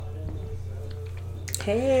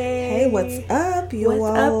Hey, what's up, you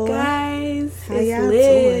What's up, guys? How y'all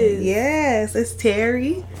doing? Yes, it's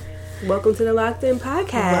Terry. Welcome to the Locked In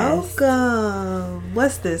Podcast. Welcome.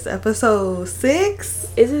 What's this, episode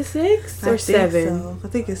 6? Is it 6 or 7? So. I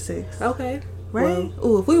think it's 6. Okay. Right?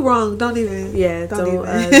 Well, if we wrong, don't even. Yeah,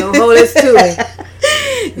 don't hold us to it.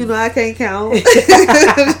 You know, I can't count.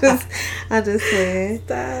 I just said.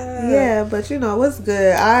 Yeah, but you know, what's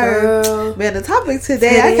good? Man, the topic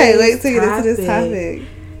today, I can't wait to get into this topic.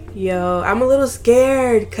 Yo, I'm a little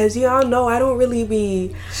scared because y'all know I don't really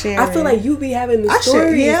be sharing. I feel like you be having the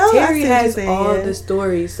stories. Yeah, Terry has all the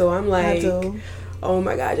stories, so I'm like, oh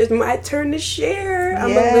my God, it's my turn to share.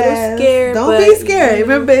 I'm a little scared. Don't be scared.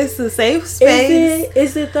 Remember, it's a safe space.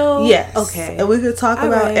 Is it though? Yes. Okay. And we could talk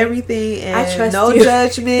about everything and I trust no you.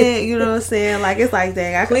 judgment. You know what I'm saying? Like, it's like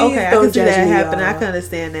that. I can see that happen. I can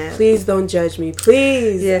understand that. Please don't judge me.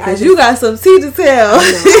 Please. Yeah, because you got some tea to tell.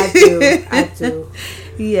 I do.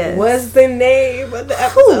 Yes. What's the name of the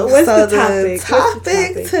episode? What's the topic? The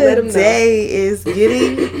topic today is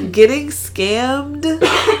getting scammed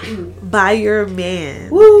by your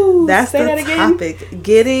man. Woo, that's the topic.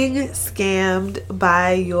 Getting scammed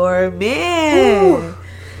by your man. Woo.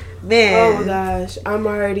 Man. Oh my gosh. I'm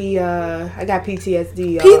already I got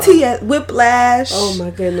PTSD, y'all. PTSD, whiplash. Oh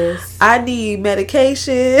my goodness. I need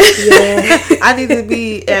medication. Yeah. I need to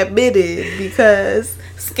be admitted because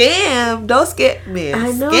scam, don't scam me.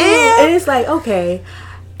 I know. Scam. And it's like, okay,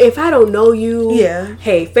 if I don't know you,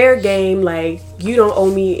 hey, fair game, like you don't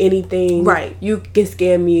owe me anything. Right. You can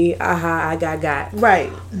scam me. I got.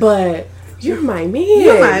 Right. But you're my man.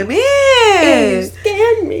 You're my man. And you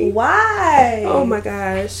scammed me. Why? Oh my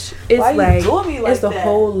gosh. It's why like, you doing me like it's the that?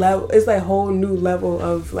 whole level. It's like a whole new level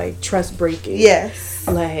of like trust breaking. Yes.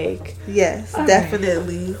 Like. Yes,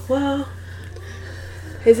 definitely. Right. Well.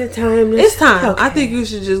 Is it time? It's time. Okay. I think you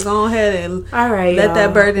should just go ahead and let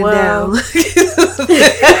that burden down.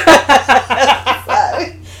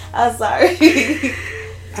 I'm sorry.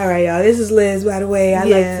 All right, y'all. This is Liz, by the way. I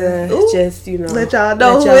like to just, let y'all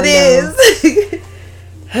know who it is.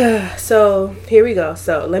 So, here we go.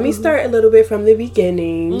 So, let me start a little bit from the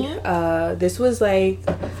beginning. This was like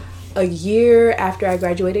a year after I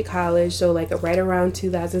graduated college. So, like right around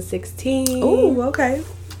 2016. Oh, okay.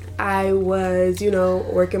 I was,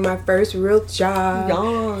 working my first real job,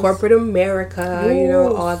 corporate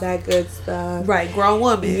America, all that good stuff. Right, grown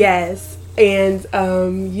woman. Yes. And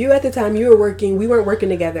you at the time, we weren't working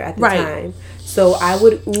together at the time. So I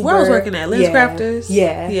would Uber. Where I was working at? Lens Crafters?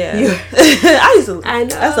 Yeah. I know.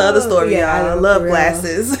 That's the other story, y'all. I love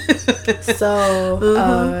glasses.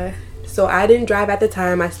 So, so I didn't drive at the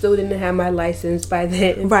time. I still didn't have my license by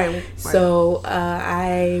then. Right. So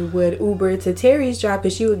I would Uber to Terry's job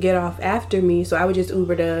because she would get off after me. So I would just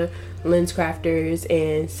Uber to Lens Crafters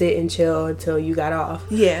and sit and chill until you got off.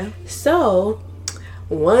 Yeah. So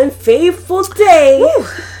one fateful day,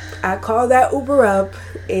 I called that Uber up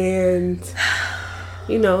and,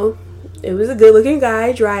 it was a good looking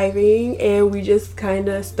guy driving and we just kind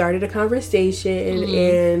of started a conversation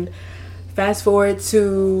and fast forward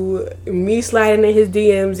to me sliding in his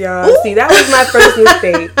DMs, y'all. Ooh. See, that was my first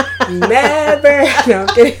mistake. Never. No, I'm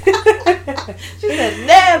kidding. She said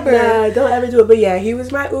never. Nah, don't ever do it. But yeah, he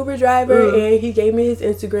was my Uber driver and he gave me his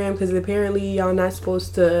Instagram because apparently y'all not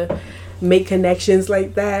supposed to make connections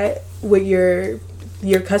like that with your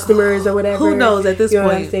customers or whatever. Who knows at this point? You know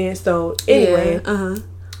what I'm saying? So anyway,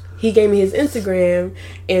 he gave me his Instagram,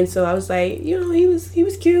 and so I was like, he was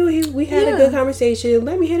cute. We had a good conversation.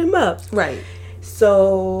 Let me hit him up. Right.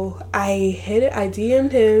 So I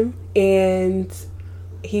DM'd him, and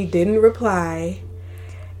he didn't reply.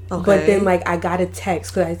 Okay. But then, I got a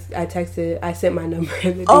text because I sent my number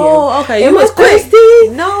in the DM. Oh, okay. You was thirsty?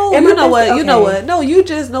 No, you know what? Okay. You know what? No, you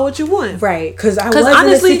just know what you want. Right, because I was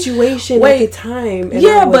honestly, in a situation at the time.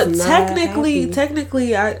 And but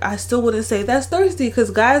technically, I still wouldn't say that's thirsty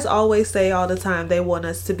because guys always say all the time they want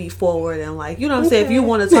us to be forward and you know what I'm saying? If you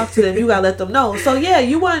want to talk to them, you got to let them know. So, yeah,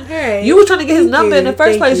 you were trying to get his number in the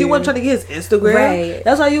first place. You weren't trying to get his Instagram. Right.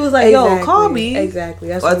 That's why you was like, yo, call me. Exactly.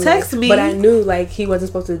 That's or text me. But I knew, he wasn't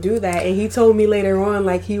supposed to do that, and he told me later on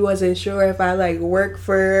he wasn't sure if I work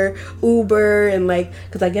for Uber and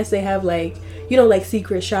because I guess they have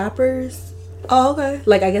secret shoppers. Oh, okay.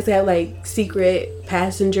 I guess they have secret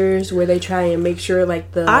passengers where they try and make sure I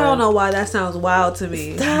don't know why that sounds wild to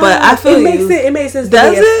me. But I feel it makes sense.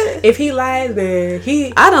 Does it? If he lied, then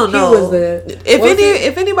I don't know.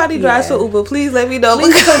 If anybody drives for Uber, please let me know.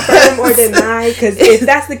 Please confirm or deny, because if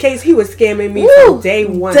that's the case, he was scamming me from day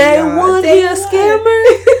one. Day one, he a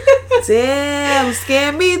scammer. Damn,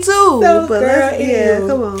 scam me too. So, but girl,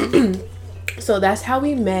 come on. So that's how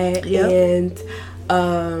we met. Yep.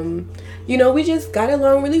 And you know, we just got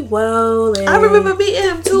along really well. And I remember meeting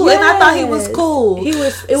him too, and I thought he was cool. It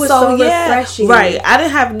was so refreshing. Right. I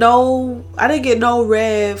didn't get no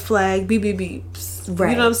red flag beeps.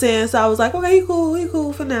 Right. You know what I'm saying? So I was like, okay, he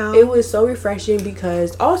cool for now. It was so refreshing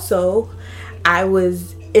because also I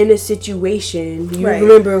was in a situation, you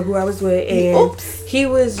remember who I was with, and he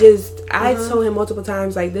was just, I told him multiple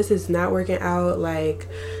times, like, this is not working out, like,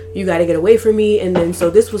 you got to get away from me. And then so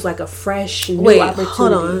this was like a fresh new opportunity.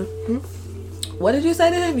 Hold on. What did you say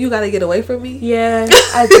to him? You got to get away from me? Yeah,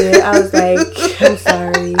 I did. I was like, I'm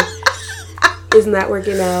sorry, it's not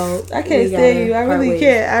working out. I can't stand you. I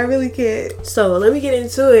really can't. So let me get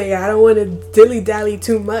into it. I don't want to dilly-dally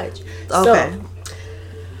too much. Okay.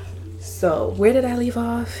 So where did I leave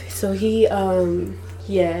off? So he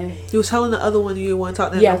you was telling the other one you didn't want to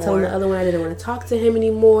talk to him anymore. Telling the other one I didn't want to talk to him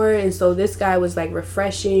anymore. And so this guy was like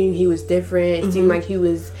refreshing. He was different. It seemed like he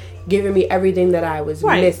was giving me everything that I was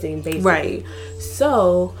missing, basically. Right.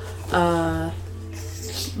 So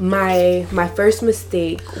my first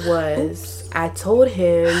mistake was I told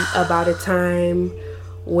him about a time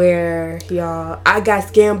where I got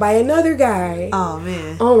scammed by another guy. Oh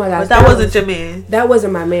man. Oh my gosh. But that wasn't your man. That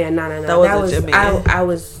wasn't my man. No. That wasn't your man.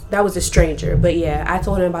 That was a stranger. But yeah, I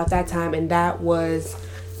told him about that time, and that was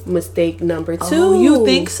mistake number 2. Oh, you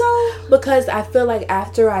think so? Because I feel like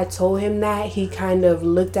after I told him that, he kind of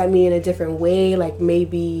looked at me in a different way, like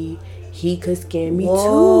maybe he could scam me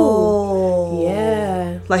too.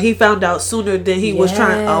 Yeah. Like he found out sooner than he was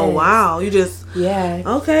trying. Oh wow. You just okay.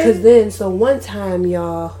 Because then so one time,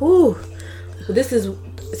 y'all, this is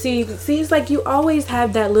see it's like you always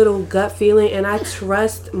have that little gut feeling, and I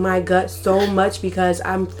trust my gut so much because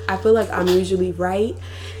I feel like I'm usually right.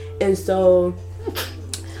 And so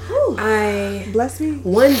bless me.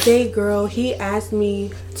 One day, girl, he asked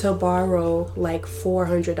me to borrow like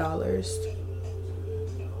 $400.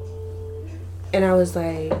 And I was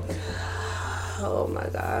like, oh my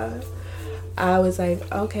God. I was like,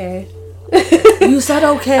 okay. You said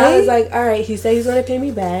okay? I was like, all right. He said he's going to pay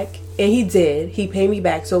me back. And he did. He paid me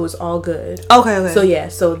back. So it was all good. Okay. So yeah.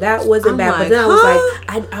 So that wasn't bad. But then I was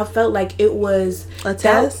like, I felt like it was. A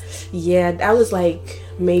test? Yeah. That was like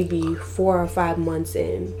maybe 4 or 5 months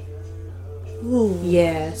in. Ooh.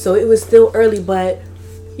 Yeah. So it was still early. But,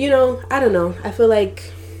 you know, I don't know. I feel like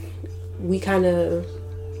we kind of...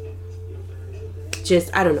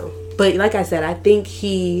 I don't know. But like I said, I think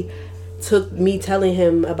he took me telling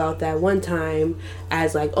him about that one time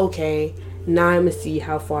as like, okay, now I'm gonna see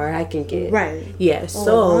how far I can get. Right. Yeah.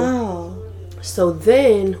 So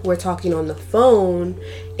then we're talking on the phone,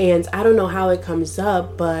 and I don't know how it comes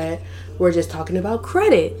up, but we're just talking about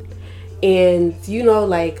credit. And you know,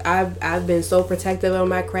 like I've been so protective of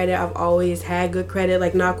my credit. I've always had good credit,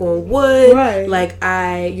 like knock on wood. Right. Like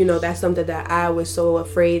that's something that I was so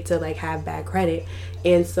afraid to like have bad credit.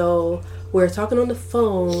 And so we're talking on the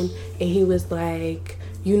phone, and he was like,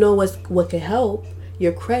 you know what could help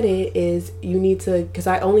your credit is you need to, because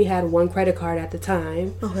I only had one credit card at the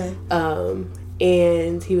time. Okay.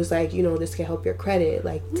 And he was like, you know, this can help your credit,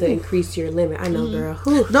 like to increase your limit. I know, girl.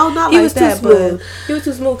 No, not like that. But he was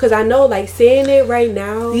too smooth because I know, like saying it right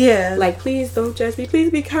now. Yeah. Like, please don't judge me. Please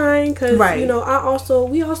be kind, because you know,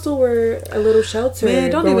 we also were a little sheltered. Man,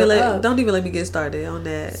 don't even let me get started on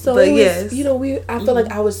that. So but yes, you know, I feel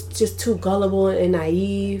like I was just too gullible and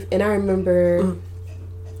naive, and I remember.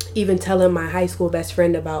 Even telling my high school best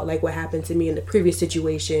friend about like what happened to me in the previous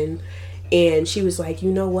situation, and she was like,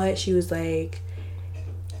 you know what? She was like,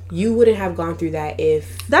 you wouldn't have gone through that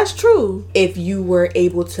if that's true. If you were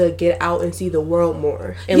able to get out and see the world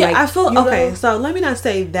more. And I feel okay. So let me not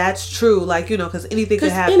say that's true, like, you know, because anything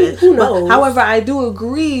could happen. Who knows? But, however, I do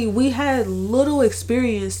agree. We had little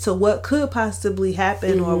experience to what could possibly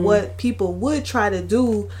happen or what people would try to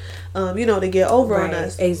do. You know, to get over on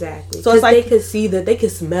us. Exactly. So it's like they could see that, they could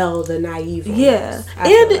smell the naive. Yeah,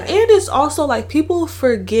 and it's also like people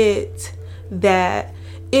forget that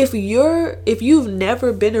if you've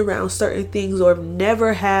never been around certain things or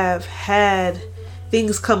never have had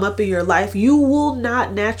things come up in your life, you will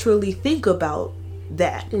not naturally think about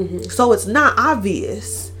that. So it's not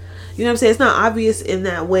obvious. You know what I'm saying? It's not obvious in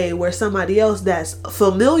that way where somebody else that's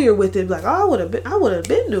familiar with it, like, oh, I would have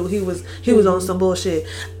been knew he was on some bullshit.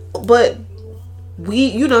 But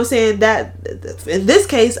you know what I'm saying, that in this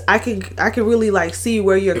case I can really like see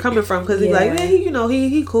where you're coming from, because he's like, man,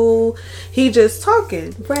 he cool, he just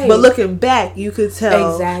talking, right? But looking back, you could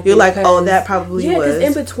tell you're like, oh, that probably was, because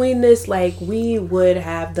in between this, like, we would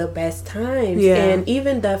have the best times, and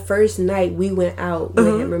even the first night we went out with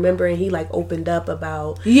him, remember, and he like opened up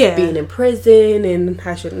about being in prison, and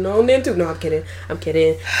I should have known then too. No, I'm kidding,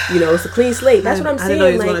 it's a clean slate. That's what I'm saying. I didn't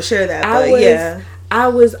know he was going to share that, but I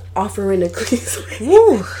was offering a clean slate.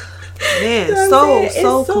 Woo. Man,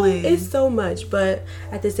 so clean. It's so much, but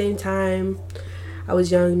at the same time, I was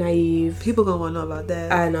young, naive. People gonna want to know about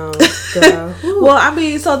that. I know, girl. Well, I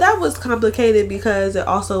mean, so that was complicated because it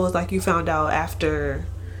also was like you found out after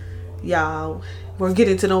y'all were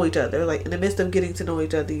getting to know each other. Like, in the midst of getting to know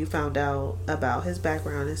each other, you found out about his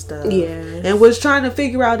background and stuff. Yeah. And was trying to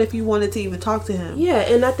figure out if you wanted to even talk to him. Yeah,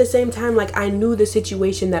 and at the same time, like, I knew the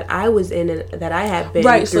situation that I was in and that I had been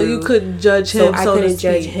right, through. So you couldn't judge him, so I couldn't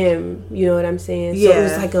judge him. You know what I'm saying? Yeah. So it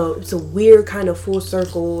was like it's a weird kind of full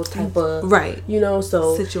circle type of... Right.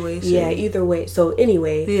 So... situation. Yeah, either way. So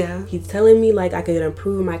anyway... Yeah. He's telling me, like, I could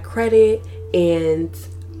improve my credit, and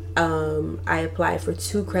I applied for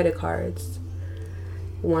 2 credit cards.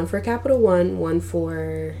 One for Capital One, one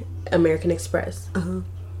for American Express.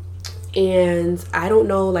 And I don't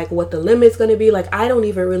know, like, what the limit's going to be. Like, I don't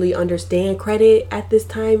even really understand credit at this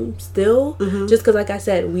time still. Just because, like I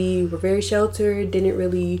said, we were very sheltered, didn't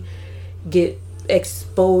really get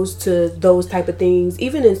exposed to those type of things.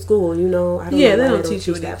 Even in school, I don't know. They don't teach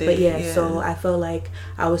you anything. But yeah, so I felt like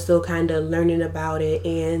I was still kind of learning about it.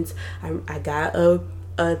 And I got a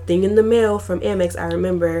thing in the mail from Amex, I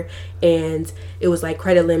remember, and it was like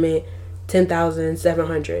credit limit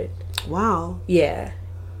 $10,700. Wow. Yeah.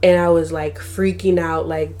 And I was like freaking out,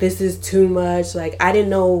 like, this is too much. Like, I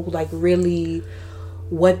didn't know, like, really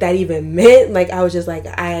what that even meant. Like, I was just like,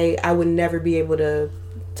 I would never be able to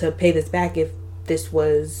pay this back if this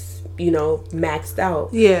was, maxed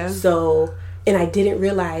out. Yeah. So, and I didn't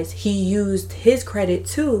realize he used his credit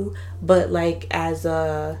too, but like as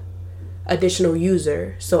a additional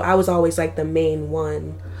user. So I was always like the main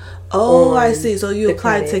one. Oh, I see. So you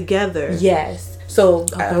applied together. Yes. So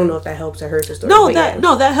okay. I don't know if that helps or hurts the story.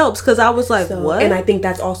 No, that helps, because I was like, what? And I think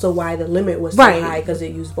that's also why the limit was so high, because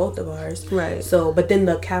it used both of ours. Right. So, but then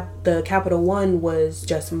the Capital One was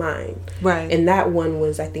just mine. Right. And that one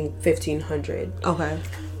was, I think, $1,500. Okay.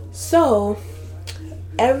 So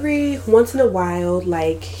every once in a while,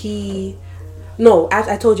 like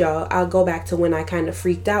I told y'all, I'll go back to when I kind of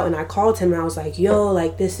freaked out and I called him and I was like, yo,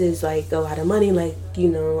 like, this is like a lot of money. Like,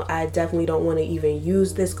 I definitely don't want to even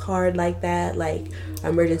use this card like that. Like,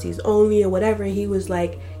 emergencies only or whatever. And he was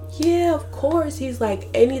like, yeah, of course. He's like,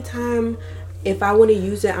 anytime if I want to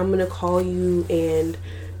use it, I'm going to call you and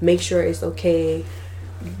make sure it's okay.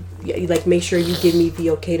 Like, make sure you give me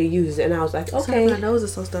the okay to use it. And I was like, okay. My nose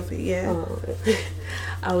is so stuffy. Yeah.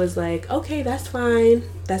 I was like, okay, that's fine.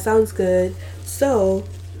 That sounds good. So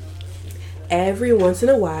every once in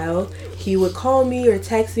a while, he would call me or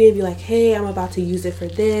text me and be like, hey, I'm about to use it for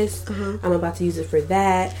this. I'm about to use it for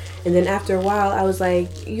that. And then after a while, I was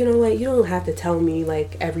like, you know what? You don't have to tell me,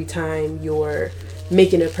 like, every time you're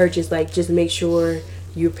making a purchase. Like, just make sure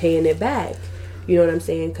you're paying it back. You know what I'm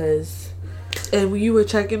saying? And you were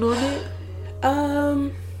checking on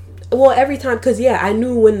it? Well, every time, because, yeah, I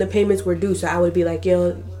knew when the payments were due. So I would be like,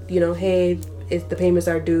 yo, hey, if the payments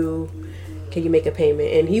are due, can you make a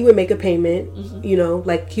payment? And he would make a payment,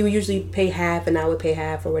 like, he would usually pay half and I would pay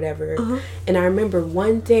half or whatever. And I remember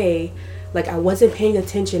one day, like, I wasn't paying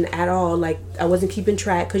attention at all. Like, I wasn't keeping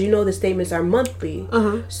track, because the statements are monthly.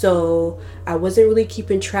 So I wasn't really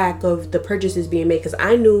keeping track of the purchases being made, because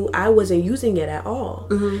I knew I wasn't using it at all.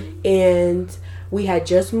 And we had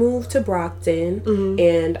just moved to Brockton,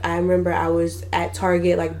 and I remember I was at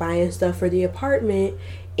Target, like, buying stuff for the apartment,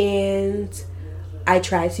 and I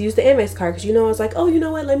tried to use the Amex card, because, I was like, oh, you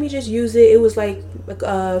know what, let me just use it. It was like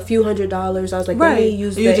a few $100s. I was like, let me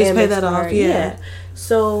use the Amex card. You just pay that off, yeah.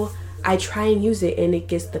 So I try and use it, and it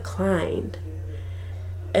gets declined.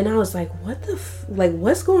 And I was like, what the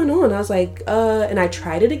what's going on? I was like, and I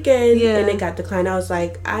tried it again, and it got declined. I was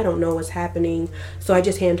like, I don't know what's happening. So I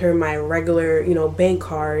just hand her my regular, bank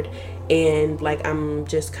card, and, like, I'm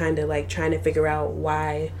just kind of, like, trying to figure out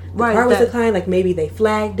why the card was declined. Like, maybe they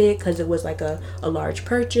flagged it because it was, like, a large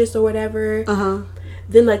purchase or whatever.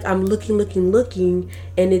 Then, like, I'm looking,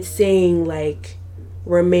 and it's saying, like,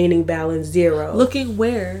 remaining balance 0. Looking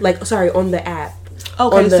where? Like, sorry, on the app.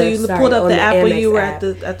 Okay, so you pulled up the app when you were at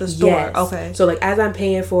the store. Yes. Okay. So, like, as I'm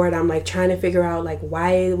paying for it, I'm, like, trying to figure out, like,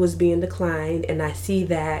 why it was being declined, and I see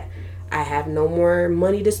that I have no more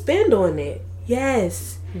money to spend on it.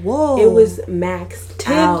 Yes. Whoa. It was maxed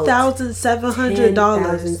out. $10,700.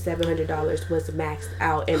 $10,700 was maxed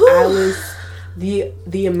out. And I was...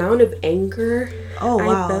 The amount of anger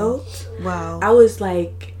I felt. Wow. I was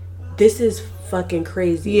like, this is fucking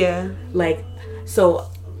crazy. Yeah. Like, so...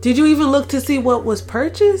 Did you even look to see what was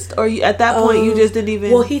purchased? Or at that point, you just didn't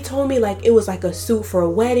even... Well, he told me, like, it was, like, a suit for a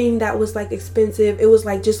wedding that was, like, expensive. It was,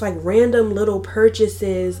 like, just, like, random little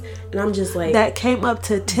purchases. And I'm just, like... That came up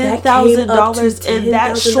to $10,000 in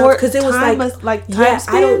that short because it was time, time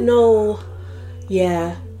span? I don't know.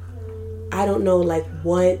 Yeah. I don't know, like,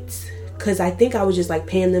 what... Because I think I was just like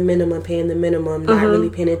paying the minimum, not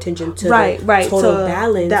really paying attention to the total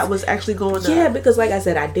balance. That was actually going up. Yeah, because like I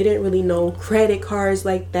said, I didn't really know credit cards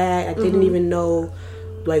like that. I didn't even know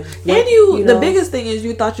like what, and you know, the biggest thing is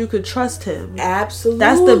you thought you could trust him. Absolutely.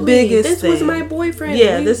 That's the biggest thing. This was my boyfriend.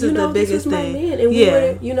 Yeah, this is the biggest thing. My man. And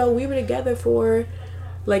we were together for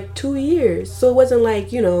like 2 years. So it wasn't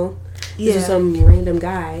like, this is some random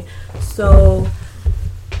guy. So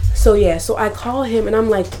I call him and I'm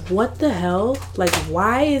like, what the hell? Like,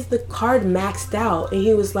 why is the card maxed out? And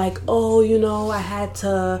he was like, oh, I had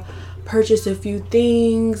to purchase a few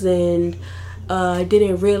things and I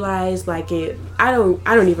didn't realize like it. I don't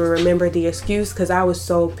even remember the excuse because I was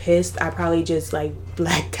so pissed. I probably just like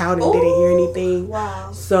blacked out and didn't hear anything.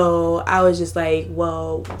 Wow. So I was just like,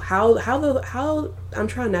 well, how I'm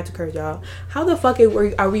trying not to curse y'all. How the fuck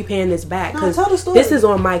are we paying this back? Because this is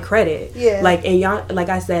on my credit. Yeah. Like, and y'all, like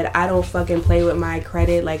I said, I don't fucking play with my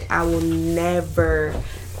credit. Like, I will never,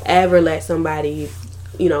 ever let somebody,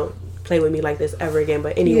 play with me like this ever again.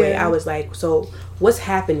 But anyway, I was like, so what's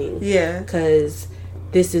happening? Yeah. Because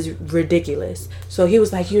this is ridiculous. So he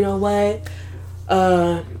was like, you know what?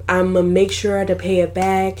 I'm gonna make sure to pay it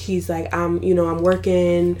back. He's like, I'm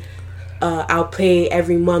working. I'll pay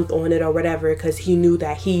every month on it or whatever, because he knew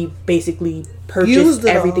that he basically purchased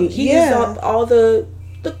everything. He used all the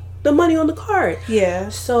money on the card. Yeah.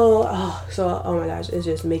 So oh my gosh, it's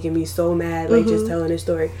just making me so mad, like just telling this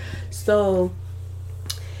story. So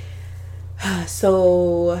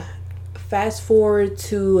fast forward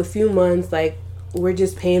to a few months, like we're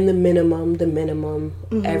just paying the minimum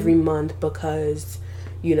every month because,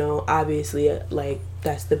 obviously, like,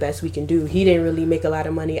 that's the best we can do. He didn't really make a lot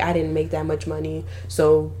of money. I didn't make that much money.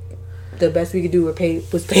 So the best we could do was pay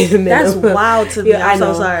the minimum. That's wild to me. Yeah, I'm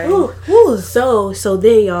so sorry. Ooh. So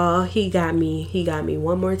then, y'all, he got me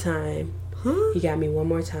one more time. Huh? He got me one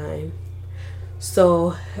more time.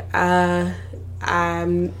 So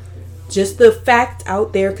I'm just the fact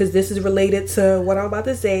out there, because this is related to what I'm about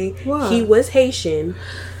to say. Wow. He was Haitian.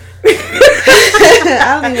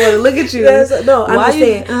 I don't even want to look at you. No, I'm just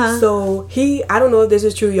saying. So I don't know if this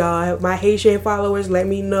is true, y'all. My Haitian followers, let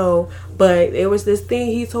me know. But it was this thing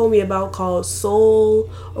he told me about called soul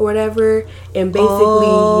or whatever. And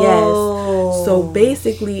basically, yes. So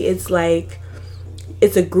basically, it's like,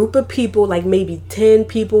 it's a group of people, like maybe 10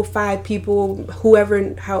 people, 5 people,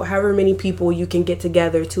 however many people you can get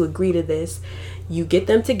together to agree to this. You get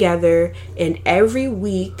them together, and every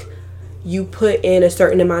week you put in a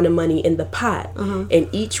certain amount of money in the pot. And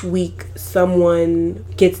each week someone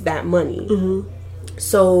gets that money.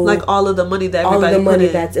 So like all of the money that all of the money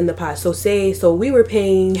that's in the pot. So we were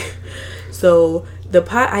paying. So the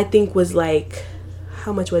pot, I think, was like,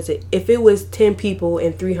 how much was it? If it was 10 people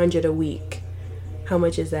and $300 a week, how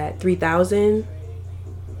much is that? 3,000.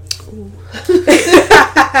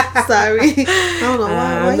 Sorry, I don't know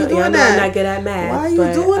why you doing that. I'm not good at math. Why are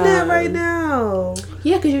you doing that right now?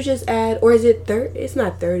 Yeah, because you just add, or is it it's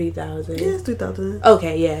not 30,000? Yeah, it's 3,000.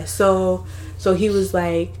 Okay, yeah. So he was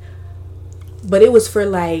like, but it was for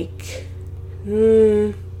like,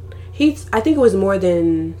 I think it was more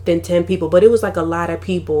than 10 people, but it was like a lot of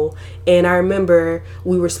people. And I remember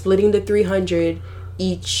we were splitting the 300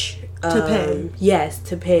 each. To pay. Yes,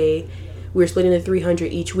 to pay. We were splitting the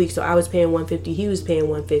 300 each week. So I was paying 150. He was paying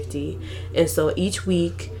 150. And so each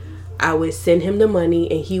week I would send him the money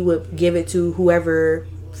and he would give it to whoever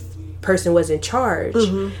person was in charge.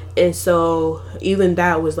 And so even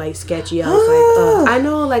that was like sketchy. I was like, I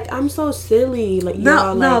know, like, I'm so silly. Like,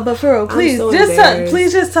 no, but for real, please,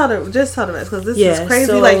 just tell the rest, because this is crazy.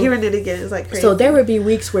 So, like, hearing it again is like crazy. So there would be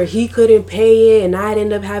weeks where he couldn't pay it and I'd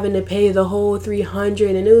end up having to pay the whole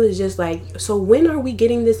 300, and it was just like, so when are we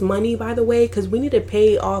getting this money, by the way? Because we need to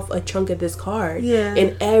pay off a chunk of this card.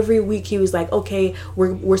 And every week he was like, okay,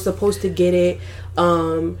 we're supposed to get it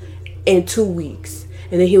in 2 weeks.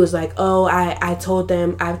 And then he was like, oh, I told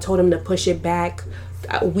him to push it back.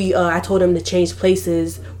 I told him to change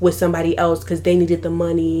places with somebody else because they needed the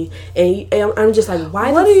money. And I'm just like,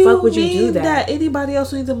 why the fuck would you do that? That anybody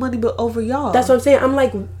else needs the money but over y'all? That's what I'm saying. I'm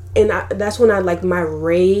like, that's when I like my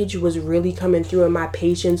rage was really coming through and my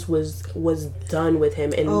patience was done with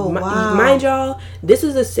him. And mind y'all, this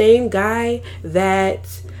is the same guy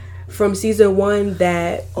that from season 1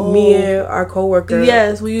 that me and our coworker when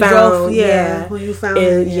you drove when you found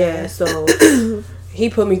him, so he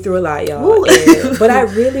put me through a lot, y'all. But I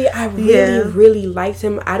really liked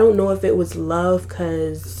him. I don't know if it was love,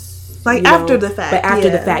 because like after the fact, but after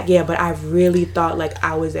the fact, but I really thought like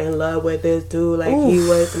I was in love with this dude. Like he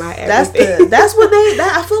was my everything. That's when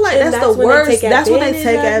I feel like that's the worst. That's when they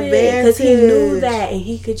take advantage, because he knew that and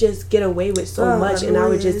he could just get away with so much, and I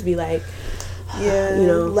would just be like,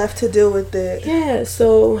 left to deal with it. Yeah,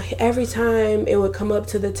 so every time it would come up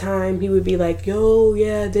to the time, he would be like, yo,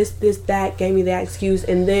 this, that, gave me that excuse.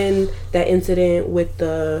 And then that incident with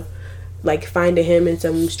the, like, finding him in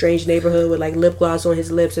some strange neighborhood with, like, lip gloss on his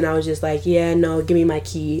lips. And I was just like, no, give me my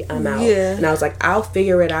key. I'm out. Yeah. And I was like, I'll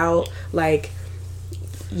figure it out. Like,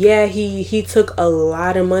 he took a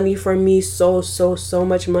lot of money from me. So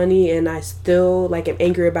much money. And I still, like, am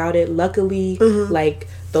angry about it. Luckily, like,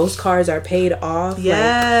 those cars are paid off.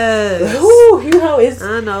 Yes. Like, it's.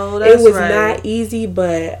 I know. That's it was not easy,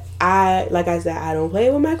 but like I said, I don't play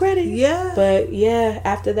with my credit. Yeah. But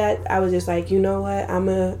after that, I was just like, you know what? I'm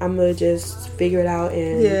gonna just figure it out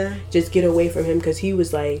and just get away from him, because he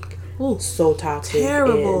was like so toxic,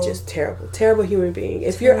 and just terrible human being.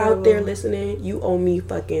 If you're out there listening, you owe me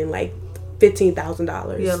fucking like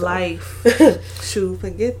 $15,000. Your life. Shoot,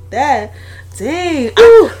 forget that. Dang.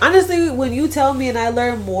 Honestly, when you tell me and I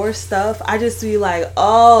learn more stuff, I just be like,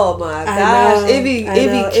 oh my gosh. It be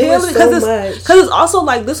killing, because it's also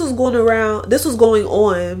like this was going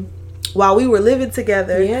on while we were living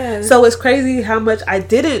together. Yeah. So it's crazy how much I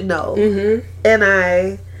didn't know. Mm-hmm. And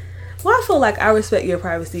I feel like I respect your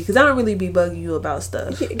privacy, because I don't really be bugging you about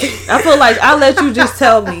stuff. I feel like I let you just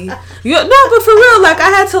tell me. But for real, like I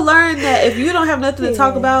had to learn that if you don't have nothing to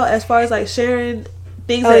talk about as far as like sharing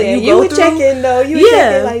things that you go through. Checking though. You were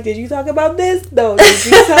checking like, did you talk about this though? Did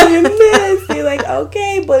you tell him this? You're like,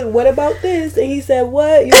 okay, but what about this? And he said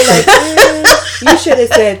what? You're like, you should have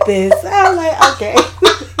said this. I'm like, okay.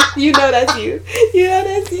 You know that's you.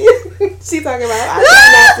 She talking about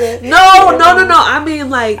No. I mean,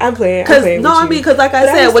 like, I'm playing. Because like I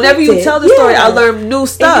said, whenever you tell the story, I learn new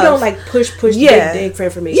stuff. And you don't like push dig for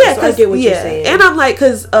information. So I get what you're saying. And I'm like,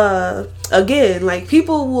 because again, like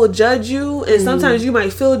people will judge you, and sometimes you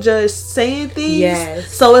might feel judged saying things.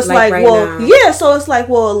 Yes. So it's like So it's like,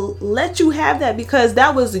 well, let you have that, because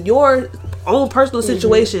that was your own personal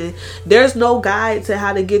situation. There's no guide to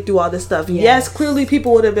how to get through all this stuff. Yes, clearly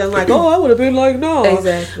people would have been like, I would have been like, no.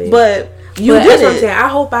 Exactly. But that's what I'm saying. I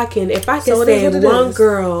hope I can, if I can say one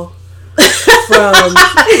girl from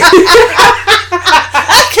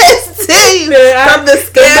from the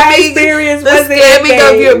scamming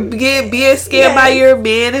of your being scammed by your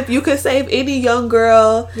man. If you could save any young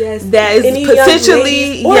girl that is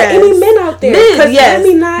potentially or any men out there, let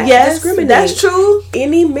me not discriminate. That's true.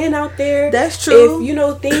 Any men out there, that's true.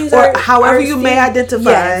 If things or however you may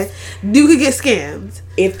identify, you could get scammed.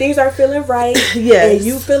 If things are feeling right, and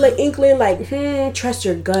you feel an inkling like, trust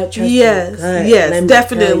your gut, your gut. Yes,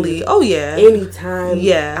 definitely. Oh yeah. Anytime.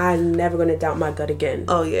 Yeah. I'm never gonna doubt my gut again.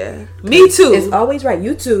 Oh yeah. Me too. It's always right.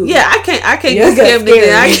 You too. Yeah, I can't get scammed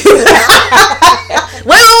again.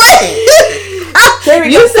 Wait.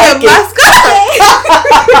 You said my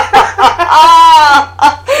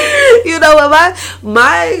You know what?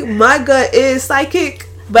 My gut is psychic.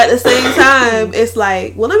 But at the same time, it's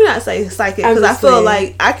like, well, let me not say psychic, because I feel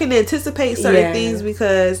like I can anticipate certain things,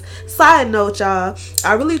 because, side note, y'all,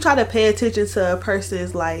 I really try to pay attention to a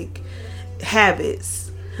person's, like,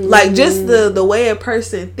 habits. Like, just the way a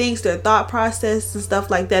person thinks, their thought process and stuff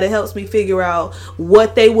like that. It helps me figure out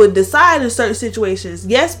what they would decide in certain situations.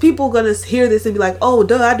 Yes, people going to hear this and be like, oh,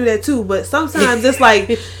 duh, I do that too. But sometimes it's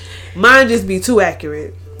like, mine just be too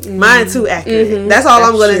accurate. Mine too accurate. That's all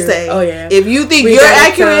I'm gonna say. Oh yeah. If you think you're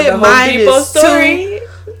accurate, mine is story.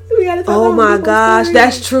 We gotta talk oh my gosh, story.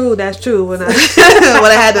 That's true. When I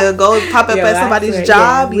when I had to go pop up at somebody's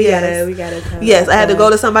job, we gotta tell I had to go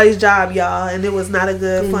to somebody's job, y'all, and it was not a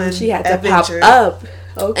good fun. She had to adventure. pop up.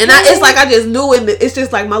 Okay. And it's like I just knew, and it's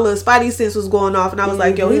just like my little spidey sense was going off, and I was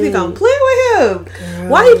like, yo, he think I'm playing with him? Girl.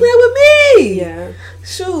 Why he playing with me? Yeah.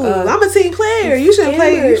 Shoot, I'm a team player. You shouldn't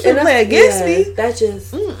play against me. That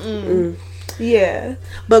just Yeah.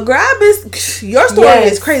 But girl, your story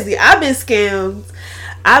is crazy. I've been scammed.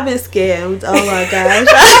 I've been scammed. Oh my gosh.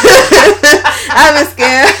 I've been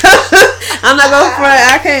scammed. I'm not gonna front.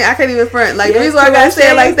 I can't even front. Like, the reason why I gotta say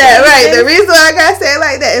it like that, right? The reason why I gotta say it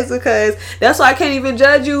like that is because that's why I can't even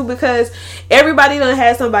judge you, because everybody done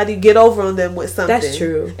had somebody get over on them with something. That's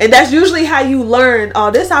true. And that's usually how you learn, oh,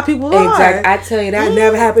 this how people are. Exactly. I tell you, that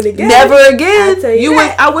never happened again. Never again. I tell you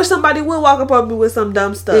that. I wish somebody would walk up on me with some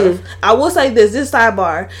dumb stuff. I will say this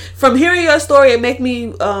sidebar. From hearing your story, it make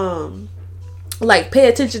me like pay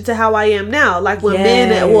attention to how I am now. Like when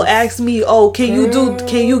men will ask me, "Oh, can you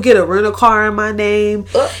get a rental car in my name?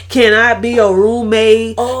 Can I be a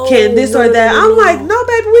roommate? Can this or that?" I'm like, "No,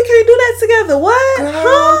 baby, we can't do that together." What? Girl,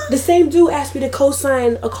 huh? The same dude asked me to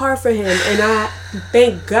co-sign a car for him, and I,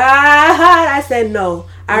 thank God, I said no.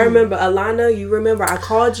 I remember, Alana, you remember I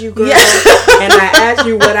called you, girl, and I asked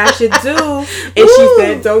you what I should do, and she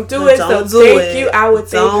said, don't do it. So thank you. I would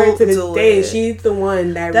take her to this day. She's the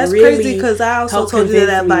one that's really crazy, because I also told you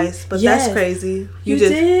that advice, but that's crazy. You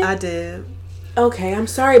did? I did. Okay, I'm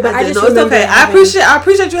sorry, but I just know it's okay. I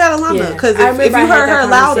appreciate you had Alana, because if you heard her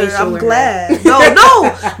louder, I'm glad.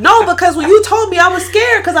 No, because when you told me, I was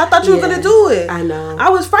scared because I thought you were gonna do it. I know. I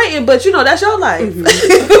was frightened, but that's your life.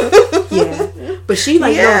 Yeah. But she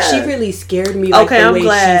no, she really scared me. Like, okay, I'm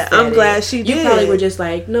glad she did. You probably were just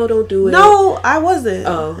like, no, don't do it. No, I wasn't.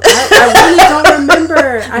 Oh, I really don't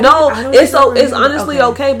remember. It's honestly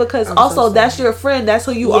okay, because also that's your friend. That's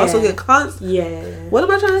who you also get what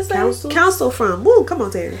am I trying to say? Counsel from. Woo, come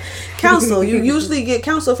on, Terry. Counsel. You usually get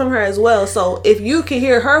counsel from her as well. So if you can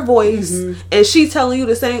hear her voice and she telling you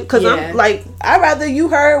the same, because I'm like, I'd rather you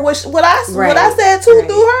heard what I said too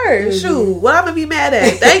through her. Shoot, what I'm gonna be mad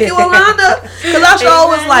at? Thank you, Alana. Because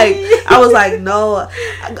I was like, no.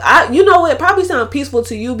 You know, it probably sounded peaceful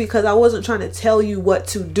to you because I wasn't trying to tell you what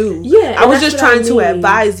to do. Yeah, I was just trying to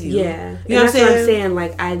advise you. Yeah, you know what I'm saying?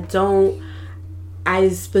 Like, I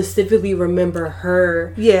specifically remember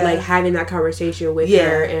her like having that conversation with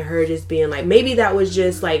her, and her just being like, maybe that was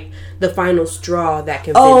just like the final straw that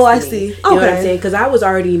convinced me. I see. You know what I'm saying? Because I was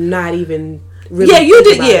already not even really. Yeah, you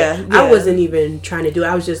did. Yeah, I wasn't even trying to do it.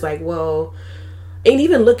 I was just like, well, and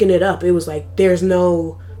even looking it up, it was like, there's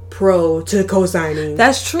no pro to co-signing.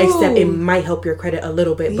 That's true. Except it might help your credit a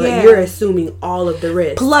little bit, but you're assuming all of the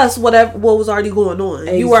risk. Plus what was already going on.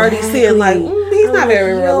 Exactly. You were already seeing like, he's not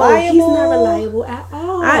very reliable. He's not reliable at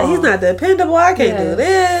all. He's not dependable. I can't do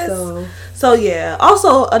this. So yeah.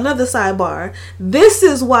 Also, another sidebar. This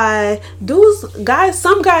is why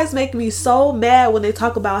some guys make me so mad when they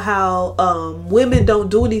talk about how women don't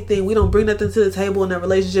do anything. We don't bring nothing to the table in a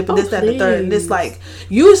relationship, and this, that, and the third. And it's like,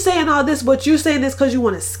 you saying all this, but you saying this because you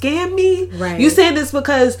want to scam me? Right. You saying this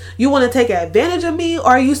because you want to take advantage of me? Or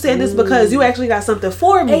are you saying this because you actually got something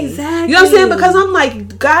for me? Exactly. You know what I'm saying? Because I'm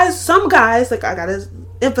like, some guys, like, I gotta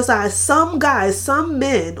emphasize, some guys, some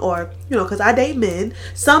men, or because I date men,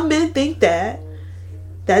 some men think that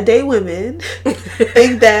date women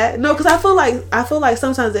think that because I feel like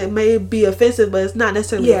sometimes it may be offensive, but it's not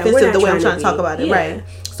necessarily offensive the way I'm trying to talk about it, right?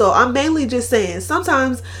 So I'm mainly just saying,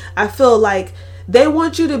 sometimes I feel like they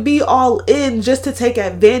want you to be all in just to take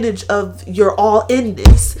advantage of your all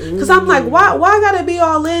in-ness. Because I'm like, why I gotta be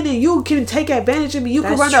all in and you can take advantage of me? You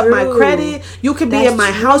can run up my credit. You can be in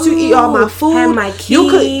my house. You eat all my food. Have my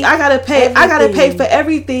key. I gotta pay. Everything. I gotta pay for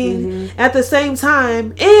everything at the same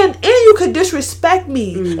time. And you could disrespect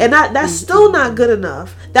me, and that's still not good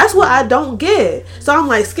enough. That's what I don't get. So I'm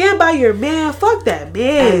like, stand by your man. Fuck that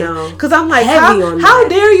man. I know. Because I'm like, how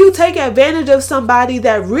dare you take advantage of somebody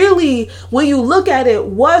that really, when you look at it,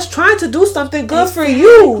 was trying to do something good for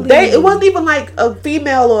you. It wasn't even like a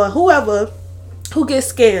female or whoever who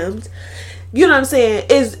gets scammed, you know what I'm saying,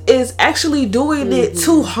 is actually doing it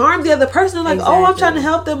to harm the other person. Like, oh, I'm trying to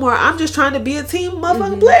help them, or I'm just trying to be a team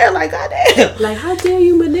motherfucking player. Like, goddamn. Like, how dare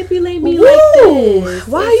you manipulate me like this?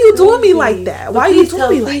 Why are you doing me like that? Why are you doing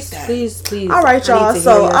me like that? Please. All right, y'all.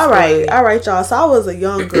 So, all right, y'all. So I was a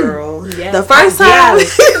young girl. The first time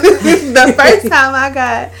I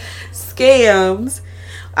got scams,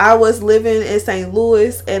 I was living in St.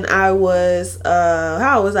 Louis, and I was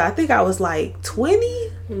how was I? I think I was like 20.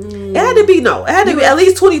 It had to be at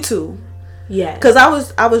least 22. Yeah, because I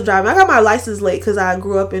was driving. I got my license late because I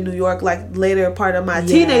grew up in New York, like later part of my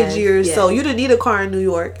teenage years. Yes. So you didn't need a car in New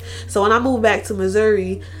York. So when I moved back to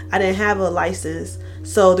Missouri, I didn't have a license.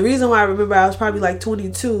 So the reason why I remember I was probably like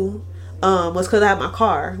 22 was because I had my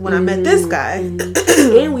car when I met this guy.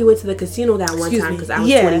 And we went to the casino that one time because I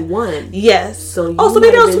was 21. Yes. So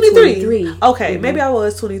maybe I was 23. Okay, maybe I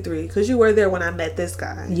was 23 because you were there when I met this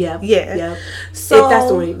guy. Yeah. So if that's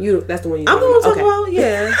the one you. That's the one you. I'm the one talking about.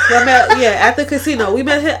 Yeah. At the casino.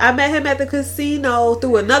 I met him at the casino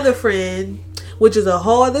through another friend. which is a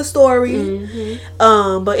whole other story.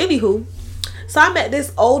 But anywho, so I met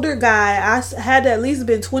this older guy. I had at least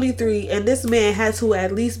been 23, and this man had to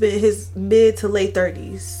at least been his mid to late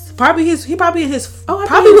 30s. He probably in his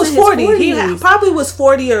probably was 40. He probably was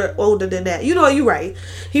 40 or older than that. You know, you're right.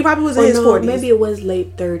 He probably was in his 40s. Maybe it was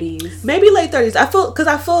late 30s. Maybe late 30s. I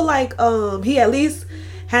feel like he at least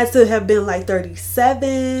has to have been like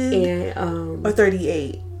 37 or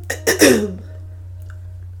 38.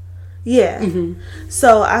 Yeah.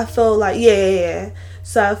 So I feel like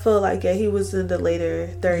So I feel like he was in the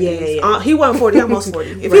later 30s. Yeah. He wasn't 40, almost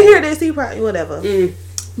 40. If you hear this, he probably whatever.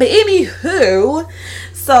 But anywho,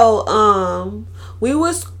 so we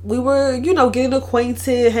were getting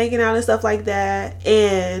acquainted, hanging out and stuff like that,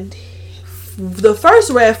 and the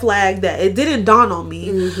first red flag that it didn't dawn on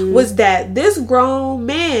me was that this grown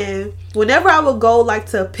man, whenever I would go like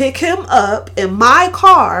to pick him up in my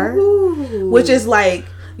car, which is like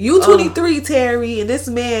you 23 Terry, and this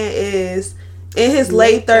man is in his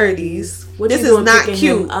late 30s. This is not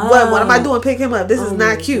cute. What am I doing? Pick him up. This is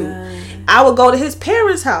not cute. God. I would go to his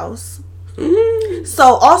parents' house. So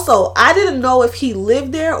also, I didn't know if he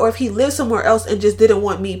lived there or if he lived somewhere else and just didn't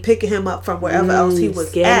want me picking him up from wherever else he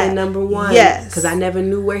was at. Number one. Yes. Because I never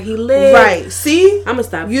knew where he lived. Right. See? I'm going to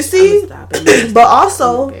stop. You see? But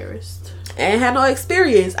also, I'm embarrassed. I didn't have no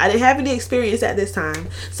experience. I didn't have any experience at this time.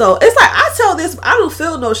 So it's like, I tell this, I don't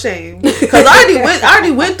feel no shame. Because I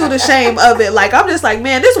already went through the shame of it. Like, I'm just like,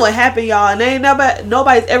 man, this is what happened, y'all. And ain't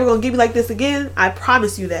nobody's ever going to give me like this again. I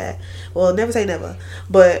promise you that. Well, never say never.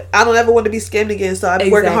 But I don't ever want to be scammed again. So I'm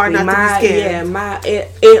working hard not to be scammed. Yeah, my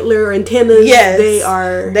antler antennas, they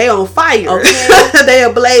on fire. Okay. They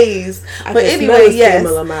ablaze. But anyway, yes.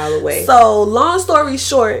 A mile away. So long story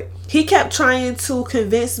short, he kept trying to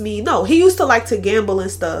convince me. No, he used to like to gamble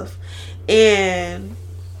and stuff. And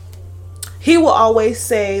he will always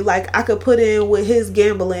say, like, I could put in with his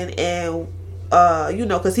gambling and,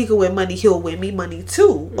 because he could win money, he'll win me money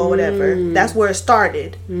too, or whatever. That's where it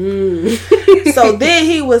started. So then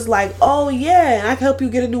he was like, oh, yeah, I can help you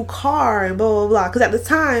get a new car and blah, blah, blah. Because at the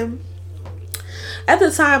time,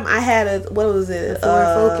 I had a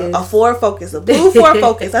Ford Focus, a blue Ford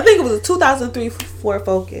Focus. I think it was a 2003 Ford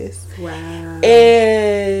Focus. Wow.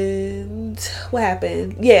 And what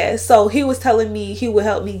happened? Yeah, so he was telling me he would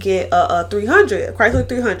help me get a 300, a Chrysler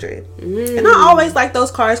 300. And I always like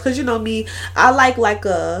those cars because you know me, I like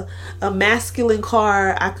a masculine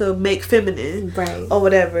car I could make feminine, right, or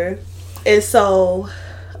whatever. And so,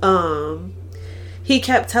 he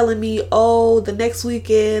kept telling me, oh, the next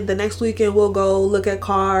weekend we'll go look at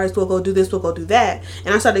cars, we'll go do this, we'll go do that.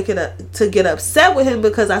 And I started to get upset with him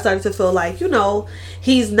because I started to feel like,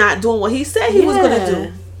 he's not doing what he said he was going to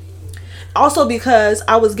do. Also because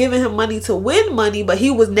I was giving him money to win money, but he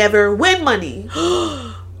was never win money.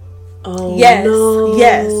 Oh, yes, no.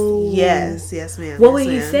 Yes, ma'am. What would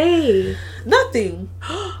he say? Nothing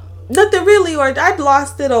really, or I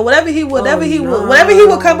lost it, or whatever he would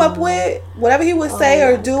come up with, whatever he would say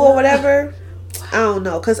or do or whatever. I don't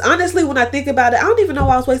know, because honestly, when I think about it, I don't even know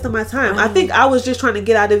why I was wasting my time. I think I was just trying to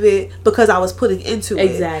get out of it because I was putting into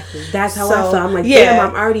it. Exactly. That's how I felt. I'm like, damn,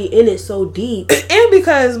 I'm already in it so deep. And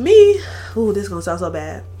because this is gonna sound so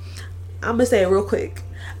bad. I'm gonna say it real quick.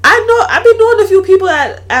 I know I've been knowing a few people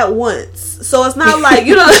at once, so it's not like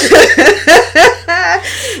just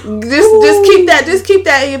keep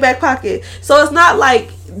that in your back pocket. So it's not like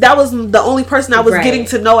that was the only person I was getting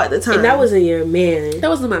to know at the time. And that wasn't your man. That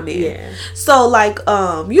wasn't my man. Yeah. So like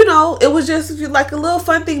it was just like a little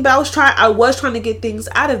fun thing, but I was trying to get things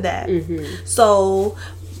out of that. So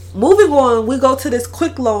moving on, we go to this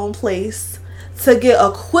quick loan place to get a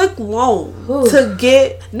quick loan to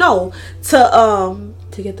get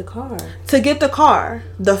the car. To get the car.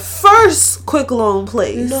 The first quick loan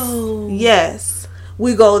place. No. Yes.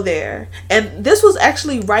 We go there. And this was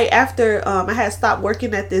actually right after I had stopped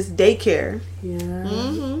working at this daycare. Yeah.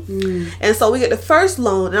 And so we get the first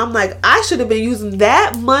loan. And I'm like, I should have been using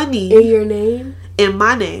that money. In your name? In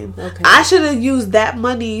my name. Okay. I should have used that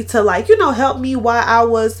money to help me while I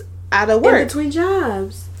was out of work. In between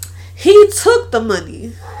jobs. He took the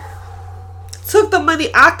money.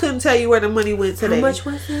 I couldn't tell you where the money went today. How much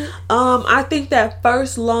was it? I think that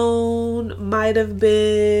first loan might have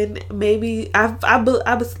been maybe I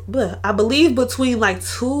believe between like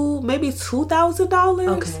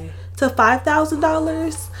 $2,000 to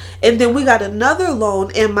 $5,000, and then we got another loan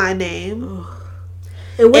in my name.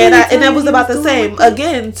 And that was about the same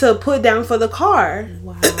again to put down for the car.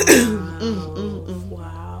 Wow.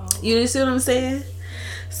 Wow. You see what I'm saying?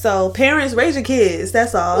 So parents, raise your kids.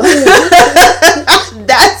 That's all.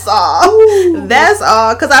 That's all.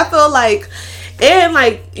 Because I feel like And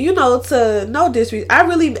like, you know, to no disrespect,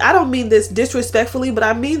 I don't mean this disrespectfully, but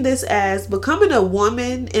I mean this as becoming a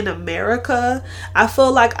woman in America. I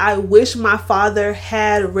feel like I wish my father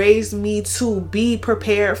had raised me to be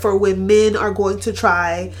prepared for when men are going to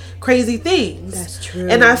try crazy things. That's true.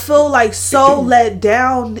 And I feel like so let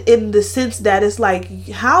down in the sense that it's like,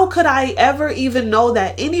 how could I ever even know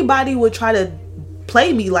that anybody would try to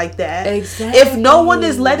play me like that? Exactly. If no one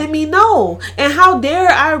is letting me know? And how dare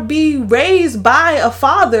I be raised by a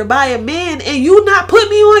father, by a man, and you not put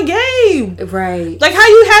me on game? Right. Like, how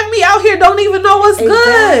you have me out here don't even know what's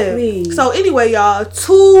good. So anyway, y'all,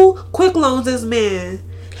 2 quick loans this man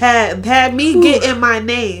had me get in my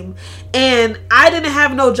name, and I didn't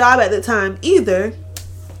have no job at the time either.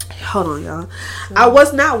 Hold on, y'all. I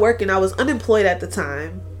was not working. I was unemployed at the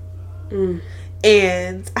time.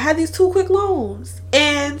 And I had these 2 quick loans.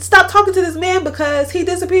 And stopped talking to this man because he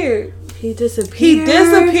disappeared. He disappeared? He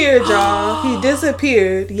disappeared, y'all. He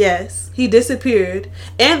disappeared. Yes. He disappeared.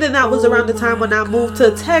 And then that was around the time when I moved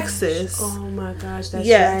to Texas. Oh my gosh, that's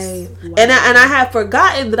right. Wow. And I had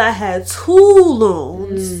forgotten that I had 2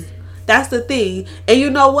 loans. That's the thing. And you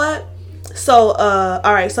know what? So,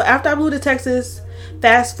 alright. So after I moved to Texas,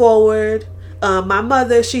 fast forward, my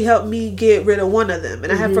mother, she helped me get rid of one of them.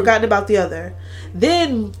 And I had forgotten about the other.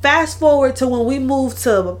 Then fast forward to when we moved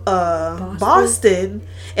to Boston,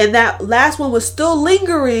 and that last one was still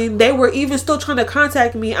lingering. They were even still trying to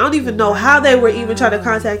contact me. I don't even know how they were even trying to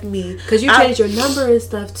contact me. Because you changed your number and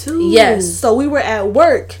stuff too. Yes. So we were at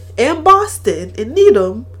work in Boston, in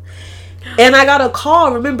Needham. And I got a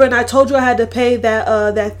call, remember, and I told you I had to pay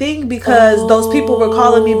that thing because those people were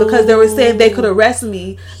calling me because they were saying they could arrest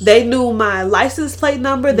me. They knew my license plate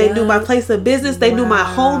number, they knew my place of business, they knew my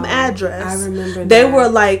home address. I remember they that. were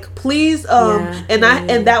like, please, and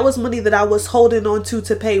that was money that I was holding on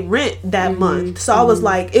to pay rent that month. So I was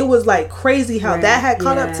like, it was like crazy how that had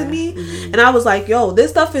caught up to me. And I was like, yo,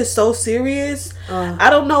 this stuff is so serious.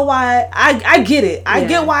 I don't know why. I get it. I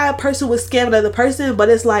get why a person would scam another person, but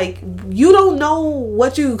it's like, you don't know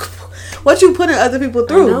what you putting other people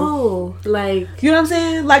through. No, like, you know what I'm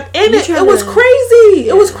saying? Like, and it was crazy.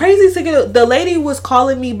 It was crazy to get. The lady was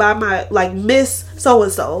calling me by my like Miss so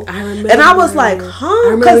and so. I remember, and I was like, huh? I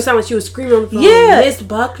remember someone she was screaming on the phone. Yeah, Miss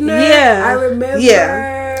Buckner. Yeah, I remember.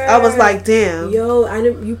 Yeah. I was like, damn. Yo,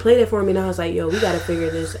 you played it for me, and I was like, yo, we gotta figure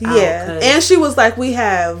this out. Yeah, and she was like, we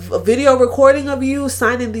have a video recording of you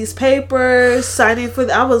signing these papers, signing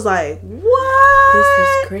for. I was like, what? This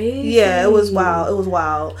is crazy. Yeah, it was wild. It was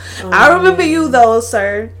wild. I remember you though,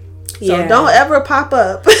 sir. So don't ever pop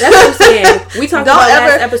up. That's what I'm saying. We talked about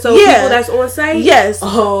last episode. People that's on site. Yes.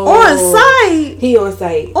 Oh, on site. He on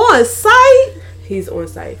site. On site. He's on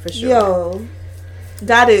site for sure. Yo.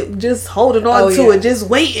 Got it, just holding on to it, just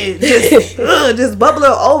waiting, just bubbling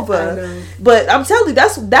over. But I'm telling you,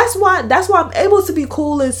 that's why I'm able to be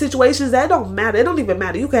cool in situations that don't matter. It don't even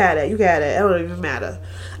matter. You can have that. It don't even matter.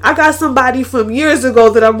 I got somebody from years ago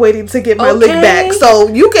that I'm waiting to get my lick back, so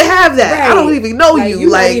you can have that. Right. I don't even know you. You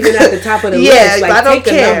like even at the top of the list. Like, I don't take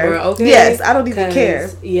care. A number, okay? Yes, I don't even care.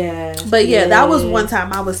 Yeah, but that was one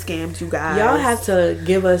time I was scammed. You guys, y'all have to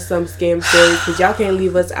give us some scam stories because y'all can't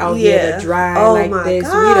leave us out here to dry like this.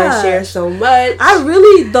 Gosh. We done share so much. I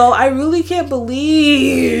really can't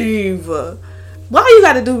believe. Why you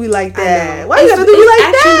gotta do me like that? Why you gotta do me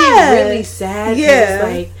like that? It's really sad. Yeah, it's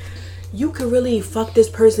like, you can really fuck this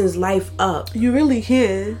person's life up. You really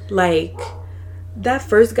can. Like, that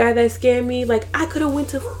first guy that scammed me, like, I could have went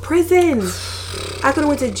to prison. I could have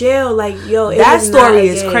went to jail. Like, yo, that story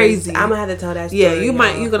is crazy. I'm gonna have to tell that story. Yeah, you're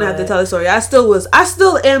gonna have to tell the story. I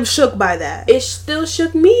still am shook by that. It still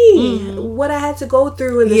shook me. What I had to go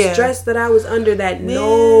through and the stress that I was under that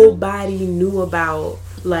nobody knew about.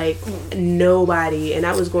 Like, nobody. And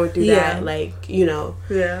I was going through that, like, you know.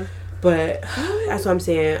 Yeah. But that's what I'm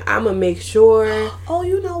saying. I'm gonna make sure. Oh,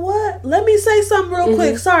 you know what? Let me say something real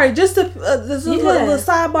quick. Sorry, just a little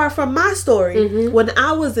sidebar from my story. When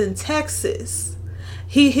I was in Texas,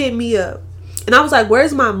 he hit me up, and I was like,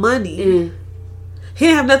 "Where's my money?" He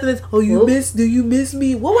didn't have nothing to. Oh, do you miss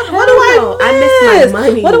me? What do I miss? I miss my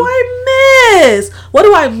money. What do I miss? What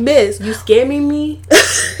do I miss? You scamming me?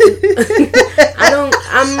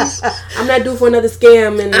 I'm not due for another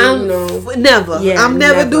scam, and never. Yeah, I'm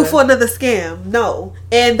never due for another scam. No,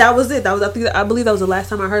 and that was it. I believe that was the last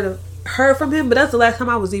time I heard from him. But that's the last time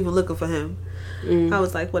I was even looking for him. I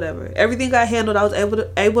was like, whatever. Everything got handled. I was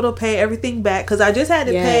able to pay everything back because I just had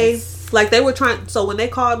to pay. Like, they were trying. So when they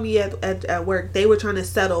called me at work, they were trying to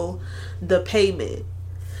settle the payment.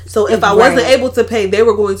 So if I wasn't able to pay, they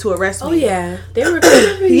were going to arrest me. Oh yeah, they were.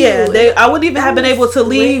 I wouldn't even have been able to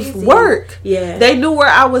leave work. Yeah, they knew where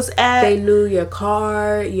I was at. They knew your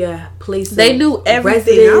car, your place. They knew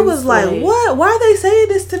everything. I was like, what? Why are they saying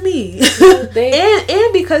this to me?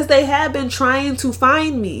 and because they had been trying to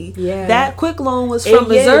find me. Yeah, that quick loan was from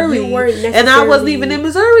Missouri, and I wasn't even in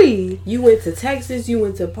Missouri. You went to Texas. You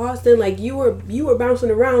went to Boston. Like you were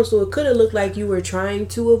bouncing around, so it could have looked like you were trying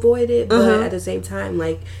to avoid it, but at the same time,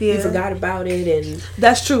 like you forgot about it. And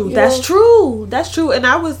that's true. That's true. And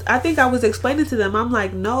I think I was explaining to them. I'm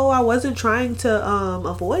like, no, I wasn't trying to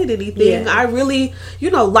avoid anything. I really,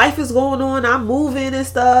 life is going on. I'm moving and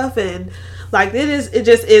stuff, and like it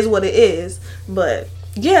just is what it is. But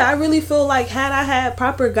yeah, I really feel like had I had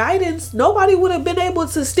proper guidance, nobody would have been able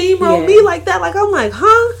to steamroll me like that. Like I'm like,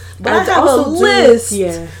 huh? But I have a list.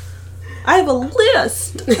 I have a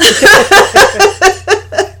list.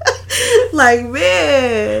 Like,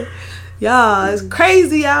 man, y'all, it's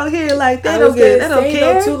crazy out here. Like they don't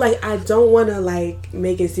care too. Like I don't want to like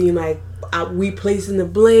make it seem like we placing the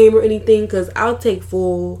blame or anything, because I'll take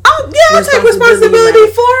full. I'll take responsibility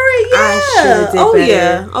for it.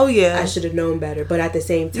 Yeah. Oh yeah. I should have known better. But at the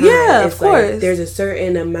same time, of course, like, there's a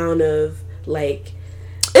certain amount of like.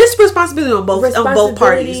 It's responsibility on both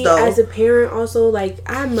parties, though. As a parent, also, like,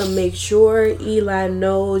 I'm gonna make sure Eli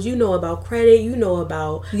knows. You know about credit. You know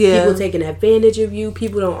about people taking advantage of you.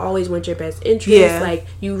 People don't always want your best interest. Like,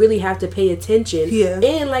 you really have to pay attention.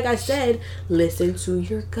 And like I said, listen to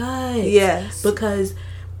your gut. Yes, because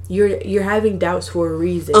you're having doubts for a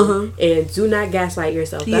reason, and do not gaslight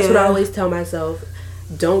yourself. That's what I always tell myself.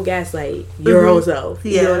 Don't gaslight your own self.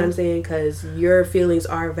 You know what I'm saying? Because your feelings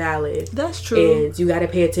are valid. That's true. And you got to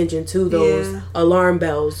pay attention to those alarm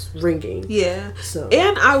bells ringing. Yeah. So.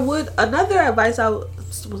 And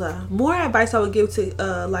more advice I would give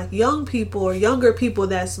to like young people or younger people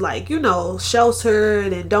that's like,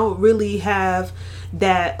 sheltered and don't really have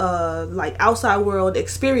that like outside world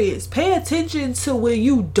experience. Pay attention to when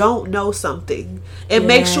you don't know something, and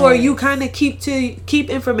make sure you kind of keep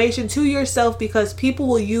information to yourself, because people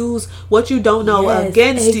will use what you don't know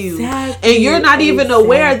against you, and you're not even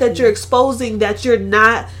aware that you're exposing that you're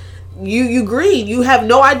not. You green. You have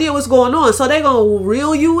no idea what's going on, so they're gonna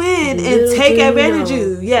reel you in and take advantage of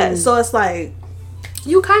you. Yeah, so it's like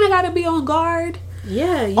you kind of got to be on guard.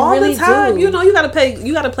 Yeah, you all really the time. do. You gotta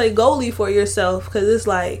play goalie for yourself, because it's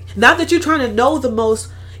like not that you're trying to know the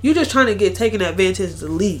most, you're just trying to get taken advantage the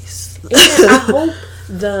least. And I hope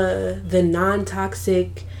the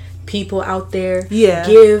non-toxic people out there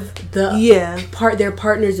give their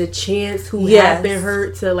partners a chance who have been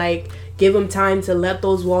hurt, to like give them time to let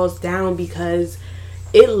those walls down, because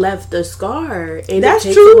it left a scar. And that's it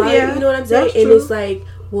takes true. A while, you know what I'm saying? And it's like,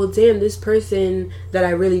 well, damn, this person that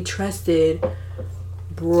I really trusted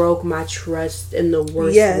broke my trust in the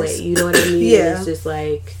worst way. You know what I mean? It's just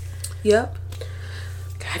like,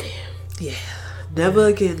 goddamn. Yeah. Never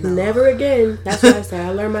again, though. Never again. That's what I said. I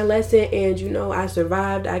learned my lesson, and I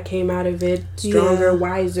survived. I came out of it stronger,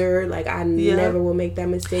 wiser. Like I never will make that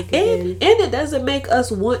mistake again. And it doesn't make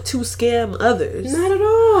us want to scam others. Not at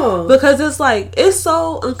all. Because it's like, it's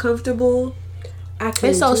so uncomfortable.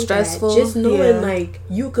 It's so stressful. Just knowing like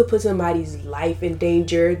you could put somebody's life in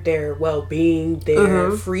danger, their well-being,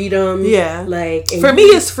 their freedom. Yeah. Like, for me,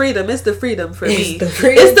 it's freedom. It's the freedom for me.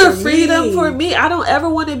 It's the freedom for me. I don't ever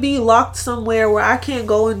want to be locked somewhere where I can't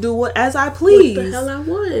go and do as I please. What the hell I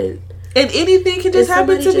want. And anything can just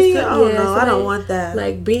happen to me. No, I don't want that.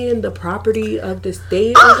 Like being the property of the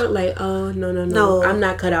state. Like, no. I'm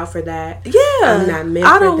not cut out for that. Yeah. I'm not meant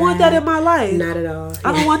for that. I don't want that in my life. Not at all.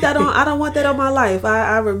 I don't want that on. I don't want that on my life.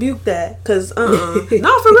 I rebuke that, because no, for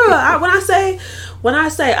real. When I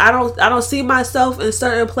say I don't see myself in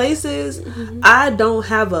certain places, I don't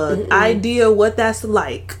have an idea what that's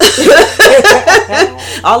like.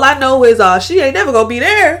 All I know is she ain't never gonna be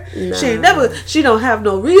there. Nah. She don't have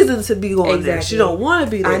no reason to be going there. She don't want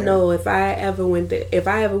to be there. I know if I ever went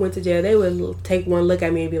to jail, they would take one look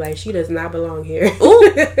at me and be like, she does not belong here.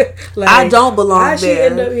 Ooh, like, I don't belong there. She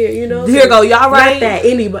end up here, Here go, y'all right? Not that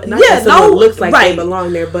anybody, that someone looks like they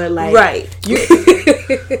belong there, but like,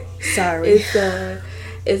 sorry.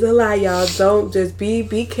 It's a lie, y'all. Don't just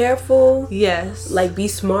be careful. Yes. Like, be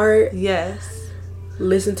smart. Yes.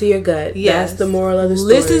 Listen to your gut. Yes. That's the moral of the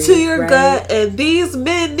story. Listen to your gut, and these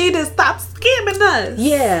men need to stop scamming us.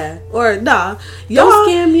 Yeah. Or y'all don't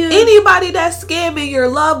scam you. Anybody that's scamming your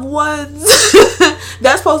loved ones,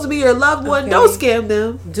 that's supposed to be your loved one. Don't scam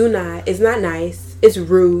them. Do not. It's not nice. It's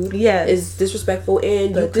rude. Yes. It's disrespectful,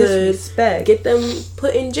 and you could get them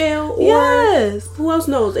put in jail, or who else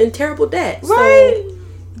knows, in terrible debt. Right. So,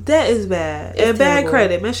 That is bad. It's and bad terrible.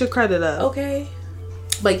 credit. Mess your credit up. Okay.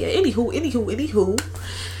 But yeah, anywho.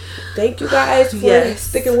 Thank you guys for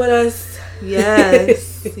sticking with us.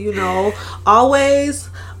 Yes. You know, always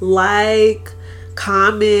like,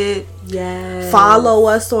 comment, follow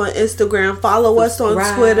us on Instagram, follow us on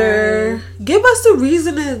Twitter. Give us a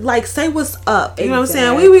reason to like say what's up. You know what I'm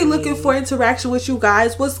saying? We be looking for interaction with you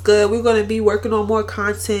guys. What's good? We're gonna be working on more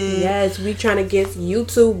content. Yes, we trying to get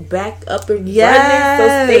YouTube back up and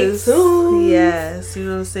running. So stay tuned. Yes, you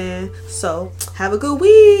know what I'm saying? So have a good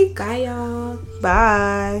week. Bye y'all.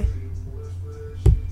 Bye.